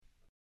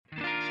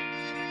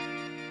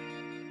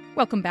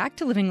Welcome back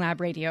to Living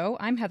Lab Radio.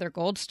 I'm Heather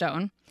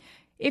Goldstone.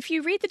 If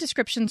you read the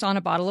descriptions on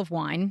a bottle of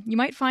wine, you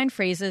might find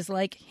phrases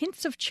like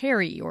hints of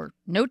cherry or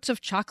notes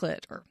of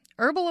chocolate or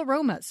herbal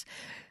aromas.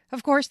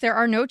 Of course, there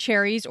are no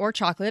cherries or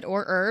chocolate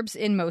or herbs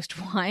in most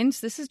wines.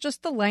 This is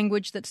just the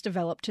language that's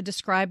developed to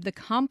describe the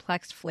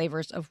complex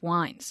flavors of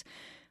wines.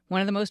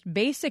 One of the most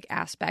basic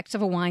aspects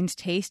of a wine's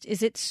taste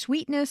is its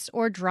sweetness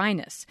or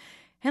dryness.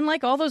 And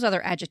like all those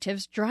other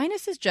adjectives,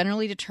 dryness is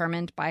generally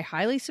determined by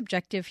highly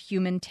subjective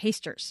human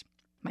tasters.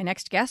 My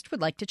next guest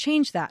would like to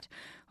change that.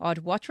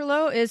 Aude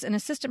Watrelot is an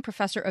assistant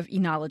professor of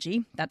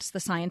enology, that's the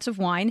science of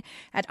wine,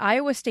 at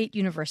Iowa State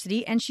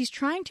University, and she's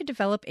trying to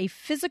develop a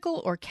physical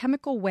or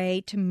chemical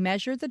way to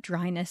measure the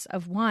dryness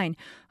of wine.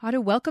 Aude,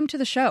 welcome to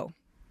the show.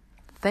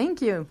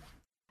 Thank you.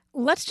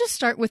 Let's just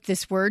start with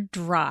this word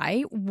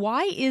dry.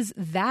 Why is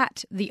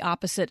that the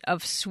opposite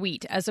of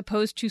sweet as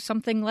opposed to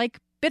something like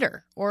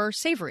bitter or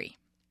savory?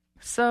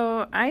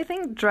 So I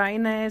think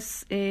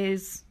dryness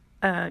is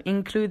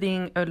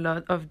including a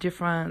lot of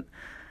different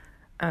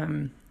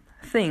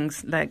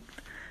things.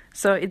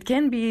 So it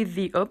can be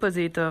the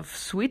opposite of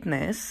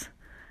sweetness.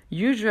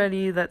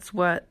 Usually that's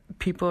what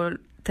people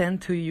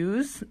tend to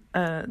use,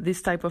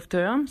 this type of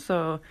term.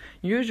 So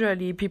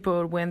usually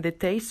people, when they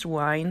taste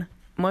wine,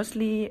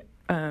 mostly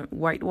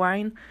white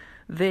wine,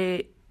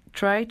 they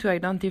try to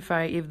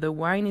identify if the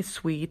wine is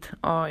sweet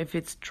or if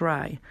it's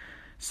dry.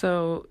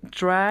 So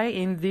dry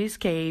in this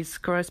case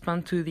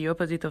corresponds to the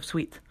opposite of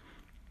sweet.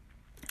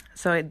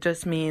 So it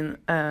just means,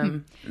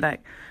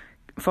 like,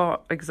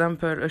 for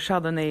example, a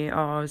Chardonnay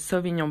or a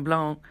Sauvignon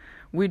Blanc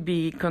would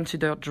be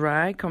considered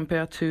dry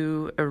compared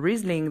to a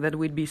Riesling that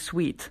would be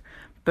sweet.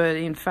 But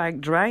in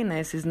fact,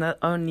 dryness is not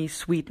only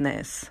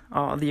sweetness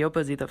or the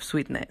opposite of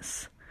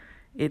sweetness.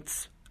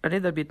 It's a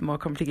little bit more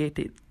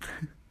complicated.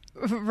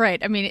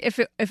 Right. I mean,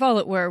 if all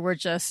it were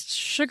just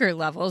sugar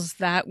levels,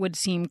 that would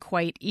seem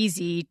quite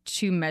easy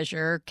to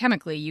measure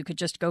chemically. You could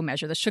just go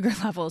measure the sugar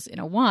levels in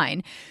a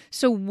wine.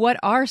 So what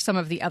are some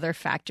of the other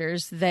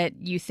factors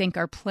that you think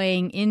are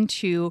playing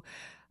into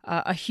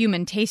a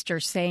human taster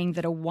saying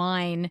that a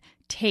wine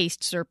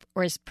tastes or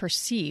is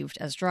perceived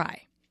as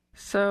dry?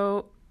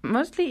 So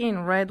mostly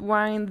in red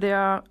wine, there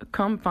are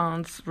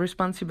compounds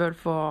responsible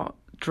for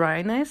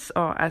dryness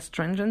or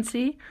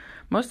astringency.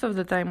 Most of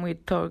the time we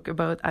talk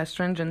about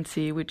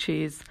astringency, which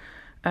is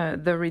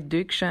the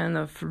reduction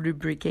of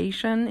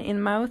lubrication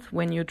in mouth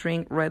when you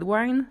drink red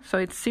wine. So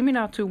it's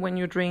similar to when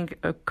you drink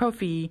a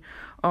coffee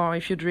or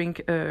if you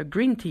drink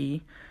green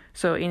tea.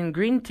 So in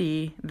green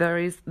tea, there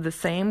is the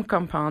same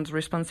compounds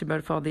responsible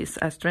for this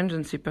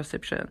astringency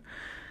perception.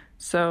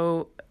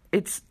 So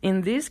it's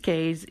in this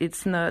case,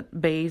 it's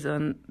not based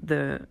on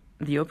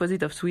the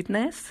opposite of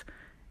sweetness.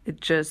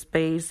 It's just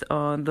based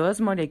on those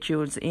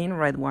molecules in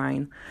red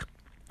wine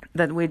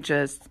that will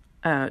just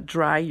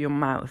dry your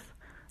mouth.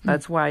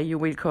 That's why you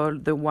will call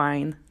the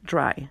wine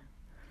dry.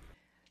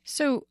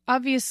 So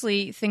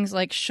obviously things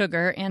like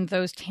sugar and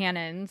those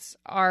tannins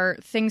are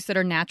things that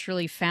are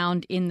naturally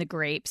found in the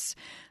grapes.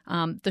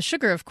 The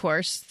sugar, of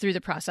course, through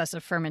the process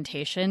of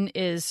fermentation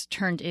is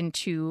turned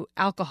into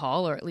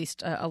alcohol, or at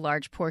least a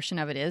large portion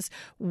of it is.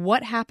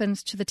 What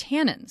happens to the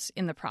tannins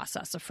in the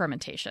process of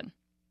fermentation?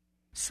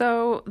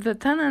 So the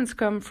tannins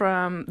come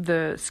from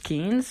the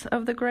skins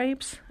of the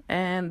grapes,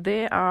 and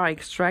they are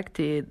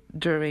extracted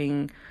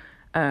during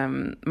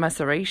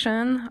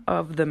maceration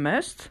of the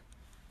must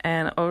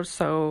and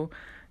also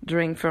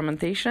during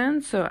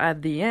fermentation. So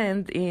at the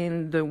end,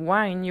 in the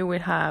wine, you will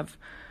have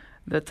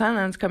the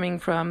tannins coming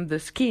from the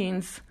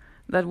skins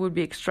that will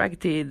be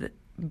extracted.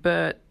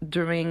 But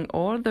during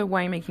all the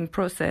winemaking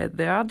process,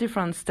 there are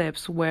different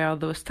steps where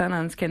those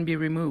tannins can be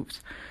removed.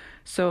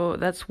 So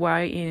that's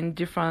why in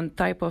different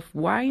type of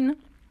wine,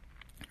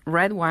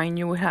 red wine,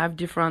 you will have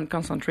different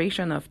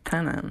concentration of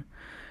tannin.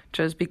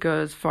 Just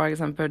because, for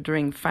example,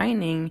 during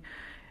fining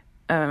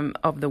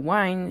of the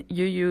wine,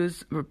 you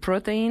use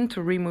protein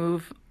to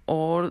remove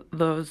all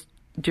those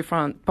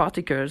different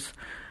particles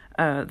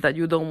that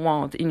you don't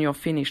want in your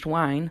finished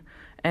wine.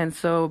 And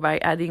so by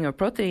adding a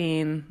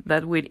protein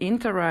that will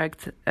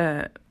interact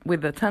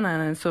with the tannin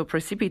and so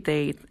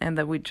precipitate, and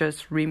that will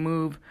just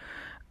remove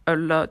a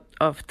lot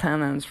of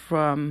tannins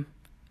from,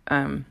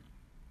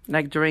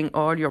 during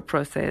all your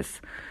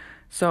process.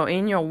 So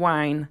in your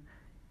wine,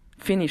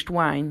 finished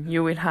wine,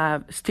 you will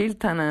have still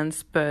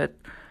tannins, but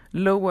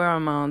lower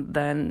amount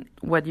than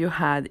what you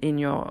had in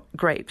your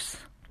grapes.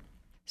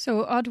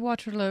 So, Aude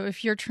Watrelot,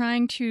 if you're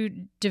trying to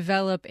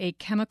develop a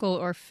chemical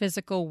or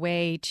physical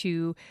way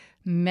to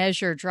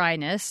measure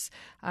dryness,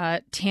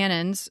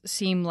 tannins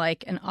seem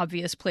like an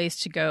obvious place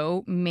to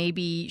go,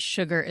 maybe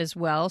sugar as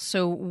well.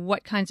 So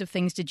what kinds of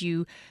things did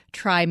you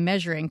try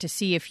measuring to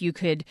see if you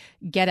could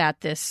get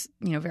at this,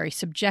 very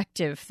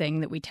subjective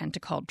thing that we tend to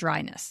call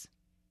dryness?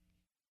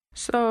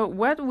 So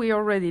what we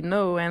already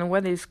know and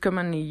what is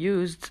commonly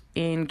used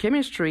in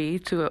chemistry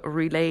to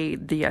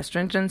relate the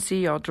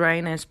astringency or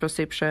dryness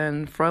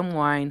perception from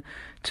wine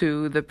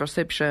to the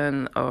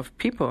perception of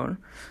people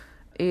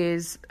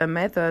is a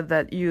method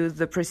that uses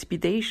the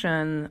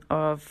precipitation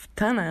of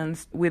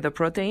tannins with a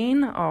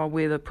protein or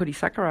with a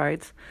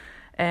polysaccharides.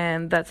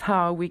 And that's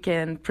how we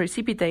can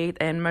precipitate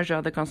and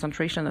measure the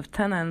concentration of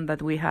tannin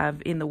that we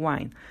have in the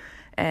wine.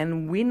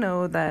 And we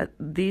know that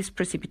this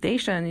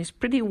precipitation is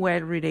pretty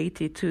well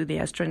related to the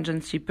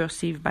astringency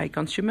perceived by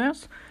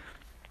consumers.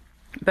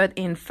 But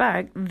in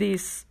fact,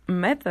 this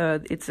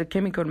method, it's a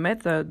chemical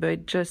method,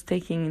 but just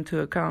taking into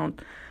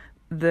account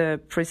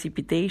the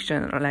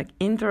precipitation, or like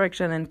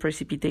interaction and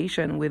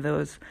precipitation with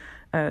those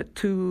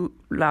two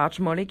large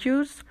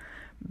molecules.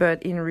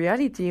 But in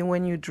reality,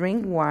 when you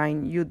drink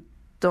wine, you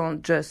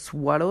don't just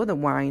swallow the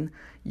wine,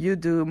 you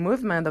do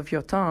movement of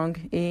your tongue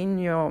in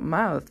your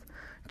mouth.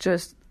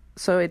 Just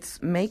so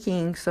it's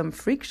making some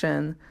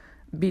friction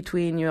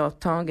between your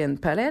tongue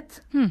and palate.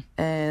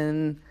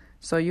 And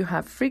so you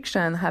have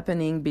friction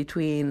happening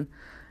between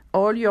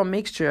all your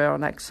mixture,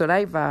 like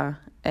saliva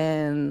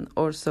and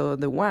also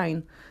the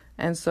wine.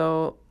 And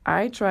so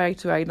I try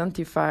to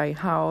identify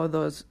how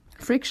those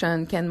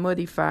friction can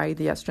modify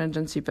the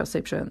astringency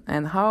perception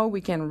and how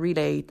we can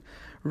relate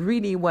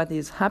really what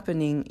is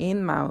happening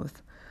in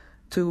mouth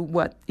to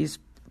what is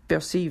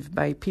perceived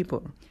by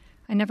people.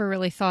 I never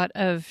really thought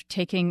of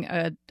taking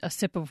a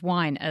sip of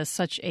wine as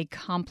such a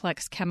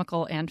complex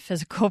chemical and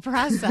physical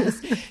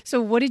process.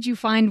 So what did you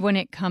find when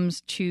it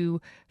comes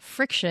to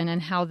friction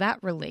and how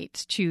that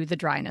relates to the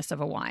dryness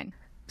of a wine?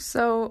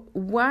 So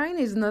wine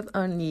is not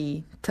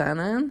only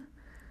tannin.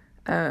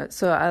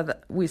 So as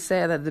we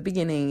said at the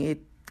beginning,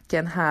 it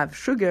can have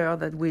sugar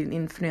that will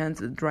influence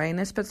the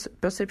dryness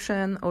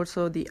perception.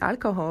 Also, the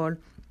alcohol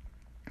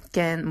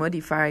can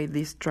modify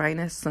this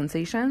dryness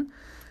sensation.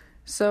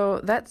 So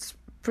that's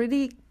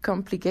pretty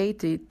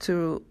complicated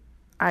to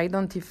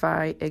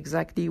identify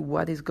exactly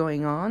what is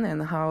going on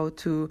and how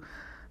to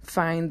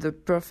find the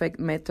perfect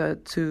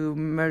method to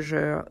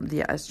measure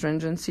the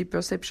astringency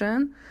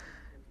perception.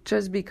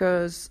 Just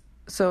because,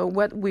 so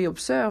what we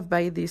observed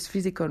by this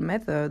physical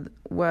method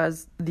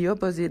was the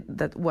opposite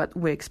that what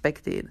we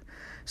expected.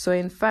 So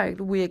in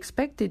fact, we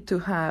expected to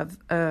have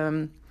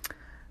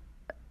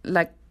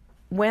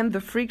when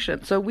the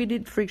friction, so we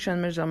did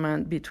friction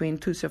measurement between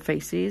two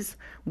surfaces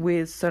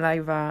with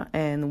saliva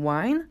and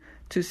wine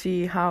to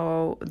see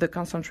how the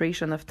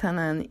concentration of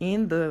tannin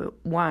in the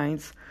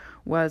wines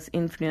was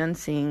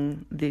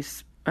influencing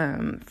this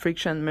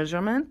friction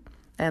measurement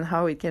and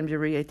how it can be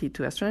related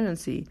to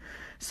astringency.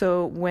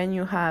 So when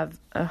you have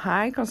a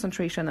high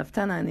concentration of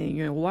tannin in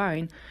your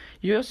wine,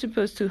 you're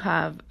supposed to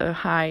have a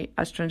high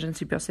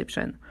astringency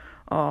perception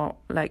or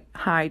like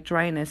high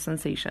dryness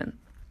sensation.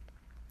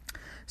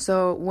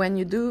 So when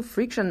you do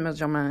friction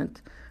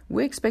measurement,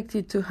 we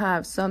expected to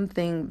have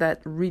something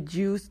that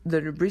reduced the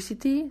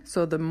lubricity.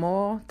 So the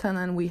more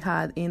tannin we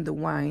had in the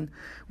wine,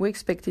 we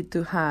expected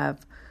to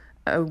have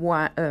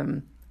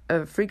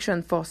a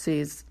friction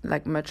forces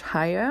like much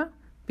higher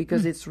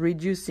because it's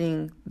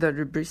reducing the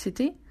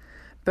lubricity.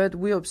 But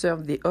we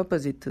observed the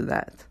opposite to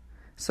that.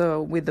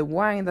 So with the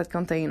wine that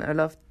contained a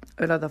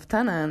lot of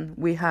tannin,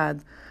 we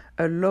had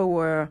a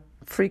lower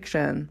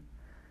friction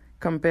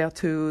compared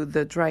to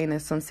the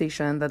dryness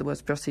sensation that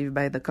was perceived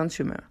by the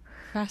consumer.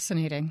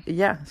 Fascinating.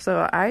 Yeah,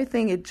 so I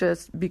think it's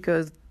just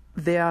because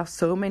there are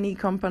so many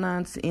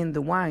components in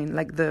the wine,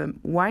 like the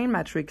wine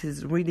matrix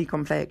is really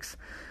complex.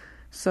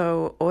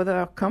 So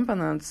other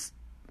components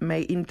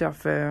may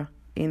interfere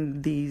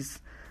in these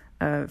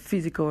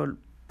physical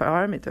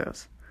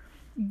parameters.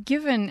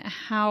 Given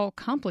how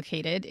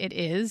complicated it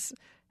is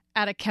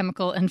at a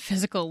chemical and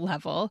physical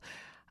level,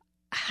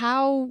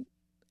 how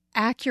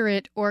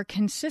accurate or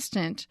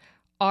consistent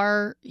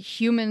are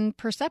human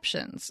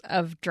perceptions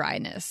of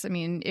dryness? I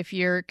mean, if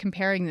you're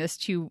comparing this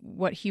to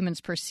what humans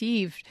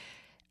perceive,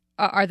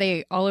 are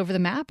they all over the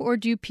map, or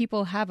do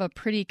people have a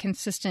pretty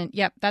consistent,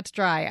 yep, that's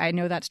dry, I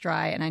know that's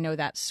dry, and I know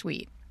that's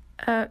sweet?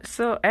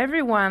 So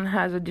everyone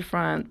has a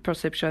different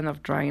perception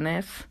of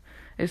dryness,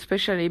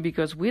 especially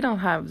because we don't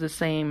have the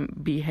same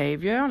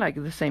behavior,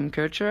 like the same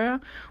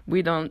culture.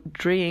 We don't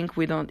drink,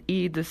 we don't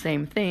eat the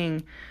same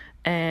thing,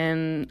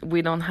 and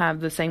we don't have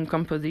the same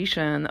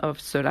composition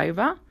of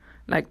saliva.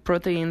 Like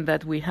protein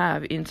that we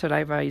have in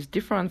saliva is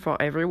different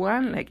for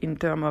everyone, like in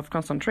terms of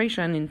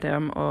concentration, in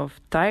terms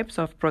of types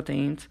of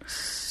proteins.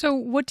 So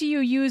what do you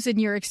use in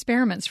your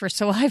experiments for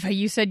saliva?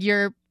 You said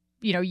you're,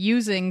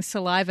 using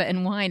saliva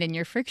and wine in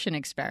your friction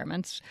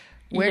experiments.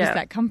 Where does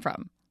that come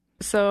from?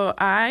 So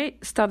I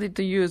started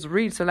to use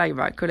real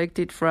saliva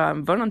collected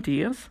from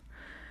volunteers,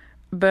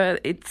 but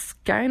it's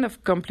kind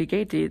of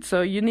complicated.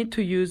 So you need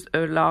to use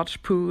a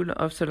large pool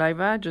of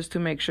saliva just to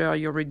make sure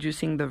you're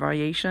reducing the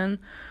variation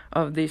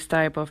of this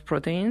type of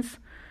proteins.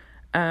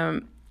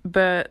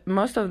 But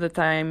most of the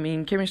time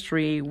in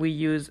chemistry, we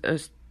use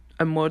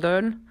a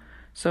model.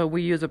 So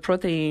we use a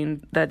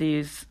protein that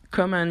is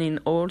common in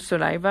all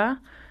saliva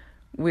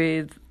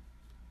with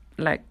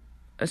like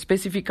a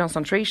specific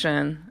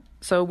concentration.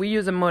 So we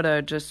use a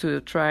model just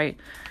to try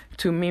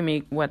to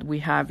mimic what we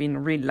have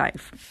in real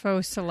life.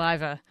 Faux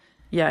saliva.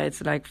 Yeah,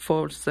 it's like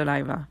false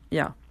saliva.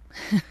 Yeah.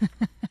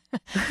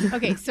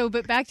 Okay,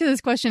 but back to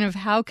this question of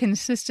how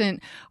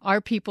consistent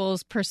are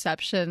people's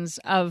perceptions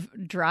of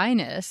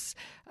dryness.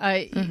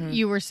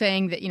 You were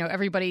saying that,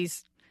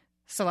 everybody's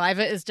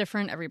saliva is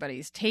different,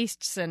 everybody's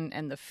tastes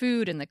and the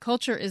food and the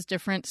culture is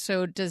different.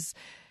 So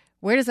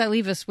where does that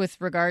leave us with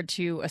regard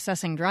to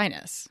assessing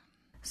dryness?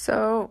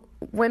 So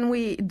when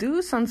we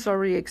do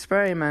sensory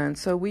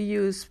experiments, so we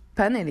use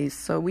panelists,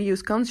 so we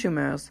use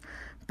consumers,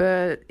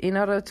 but in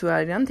order to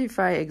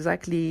identify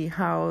exactly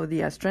how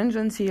the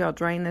astringency or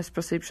dryness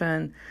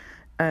perception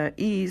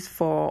is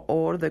for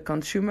all the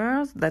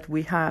consumers that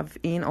we have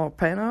in our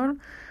panel,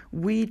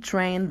 we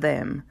train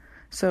them.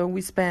 So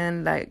we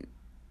spend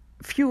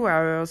few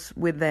hours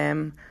with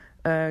them,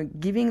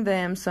 giving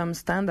them some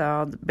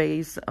standard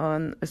based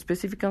on a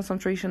specific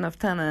concentration of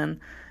tannin,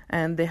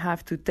 and they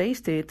have to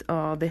taste it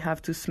or they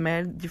have to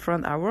smell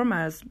different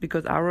aromas,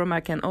 because aroma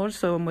can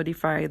also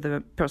modify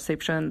the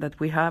perception that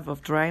we have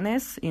of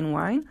dryness in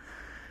wine.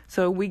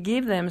 So we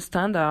give them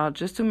standard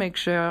just to make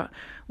sure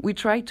we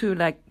try to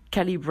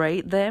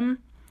calibrate them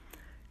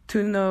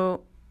to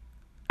know,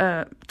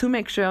 to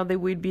make sure they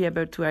will be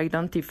able to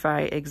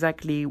identify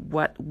exactly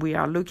what we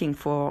are looking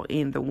for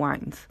in the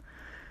wines.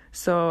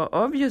 So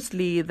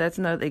obviously that's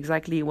not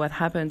exactly what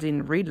happens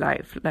in real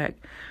life.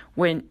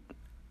 When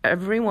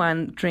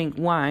everyone drink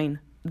wine,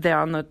 they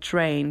are not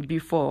trained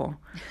before.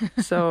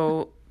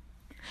 So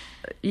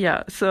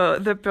so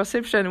the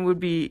perception would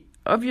be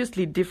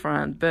obviously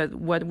different, but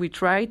what we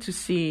try to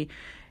see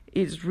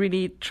is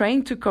really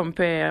trying to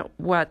compare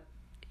what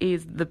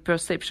is the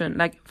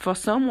perception. For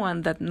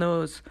someone that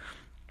knows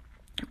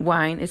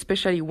wine,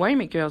 especially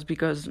winemakers,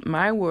 because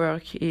my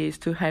work is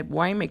to help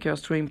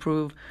winemakers to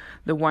improve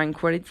the wine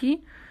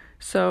quality.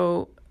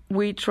 So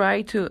we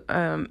try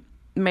to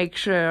make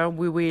sure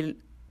we will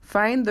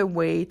find a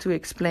way to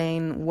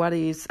explain what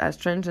is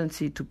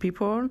astringency to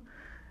people.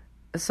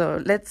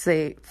 So let's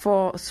say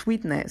for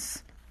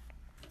sweetness,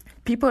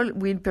 people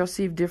will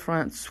perceive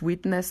different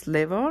sweetness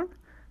level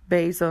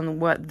based on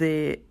what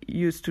they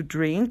used to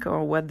drink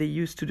or what they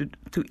used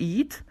to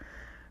eat.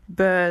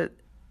 But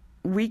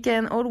we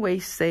can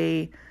always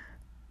say,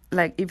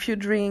 if you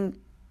drink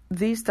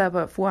this type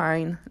of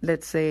wine,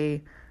 let's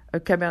say a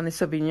Cabernet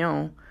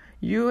Sauvignon,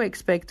 you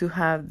expect to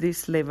have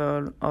this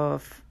level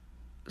of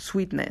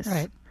sweetness.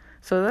 Right.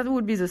 So that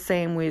would be the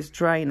same with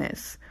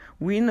dryness.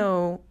 We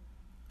know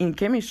in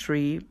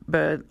chemistry,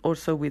 but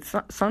also with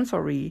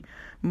sensory,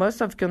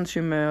 most of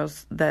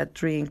consumers that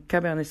drink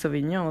Cabernet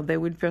Sauvignon, they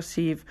will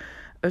perceive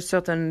a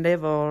certain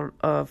level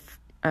of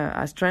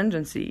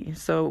astringency.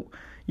 So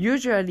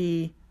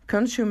usually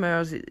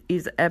consumers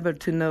is able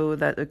to know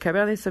that a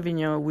Cabernet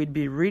Sauvignon will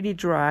be really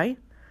dry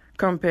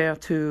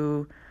compared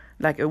to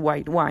a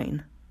white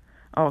wine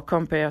or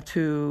compared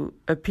to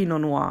a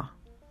Pinot Noir.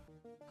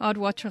 Aude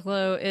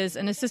Watrelot is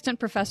an assistant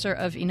professor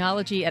of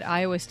enology at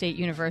Iowa State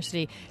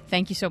University.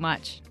 Thank you so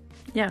much.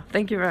 Yeah,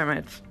 thank you very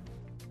much.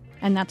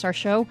 And that's our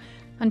show.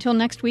 Until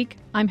next week,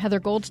 I'm Heather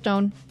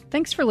Goldstone.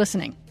 Thanks for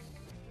listening.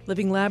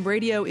 Living Lab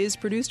Radio is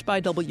produced by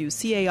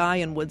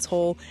WCAI in Woods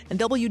Hole and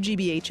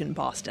WGBH in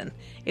Boston.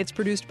 It's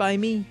produced by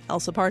me,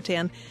 Elsa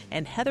Partan,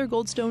 and Heather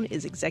Goldstone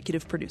is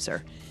executive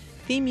producer.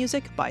 Theme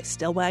music by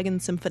Stellwagen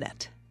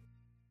Symphonette.